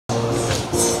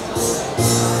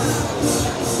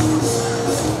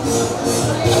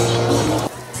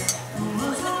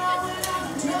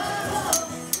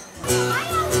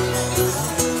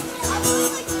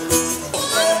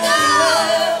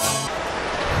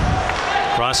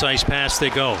Cross ice pass they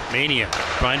go. Mania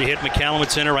trying to hit McCallum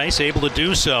at center ice, able to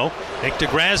do so. Nick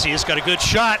DeGrazia's got a good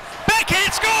shot.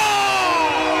 Backhand score!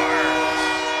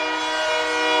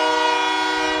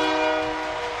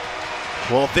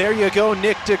 Well, there you go,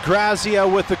 Nick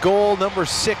DeGrazia with the goal, number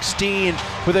 16,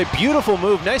 with a beautiful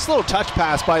move. Nice little touch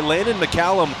pass by Landon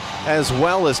McCallum, as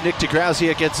well as Nick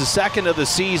DeGrazia gets his second of the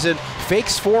season.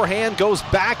 Fakes forehand, goes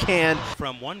backhand.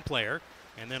 From one player,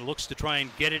 and then looks to try and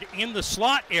get it in the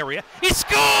slot area. He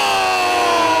scores!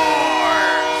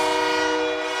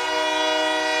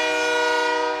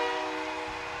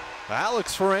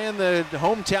 Alex Pharand, the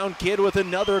hometown kid, with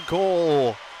another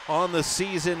goal on the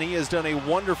season. He has done a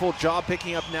wonderful job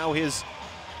picking up now his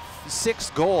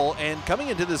 6th goal, and coming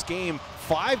into this game,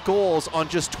 5 goals on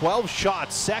just 12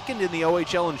 shots, second in the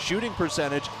OHL in shooting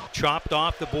percentage. Chopped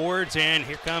off the boards, and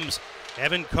here comes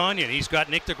Evan Konyen. He's got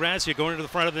Nick DeGrazia going to the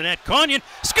front of the net. Konyen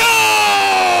scores!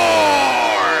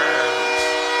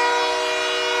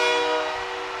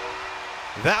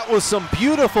 That was some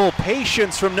beautiful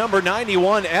patience from number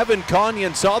 91. Evan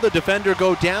Konyen saw the defender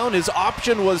go down. His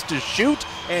option was to shoot,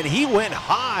 and he went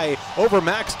high over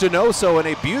Max Donoso, and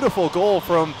a beautiful goal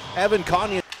from Evan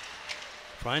Konyen.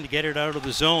 Trying to get it out of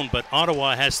the zone, but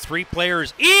Ottawa has 3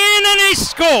 players in, and they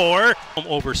score!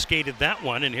 Overskated that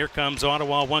one, and here comes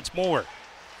Ottawa once more.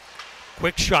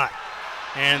 Quick shot,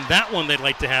 and that one they'd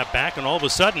like to have back, and all of a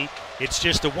sudden, it's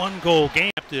just a 1-goal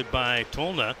game. By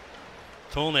Tolna.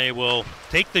 Tolna will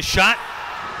take the shot,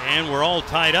 and we're all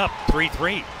tied up,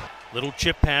 3-3. Little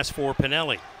chip pass for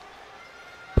Pinelli.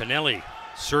 Pinelli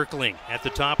circling at the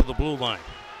top of the blue line.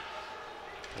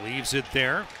 Leaves it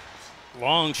there.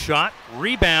 Long shot,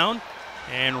 rebound,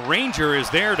 and Ranger is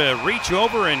there to reach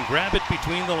over and grab it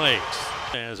between the legs.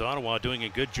 As Ottawa doing a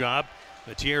good job,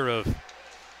 Mathew of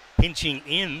pinching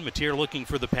in. Mathew looking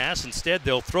for the pass. Instead,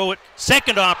 they'll throw it.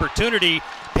 Second opportunity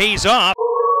pays off.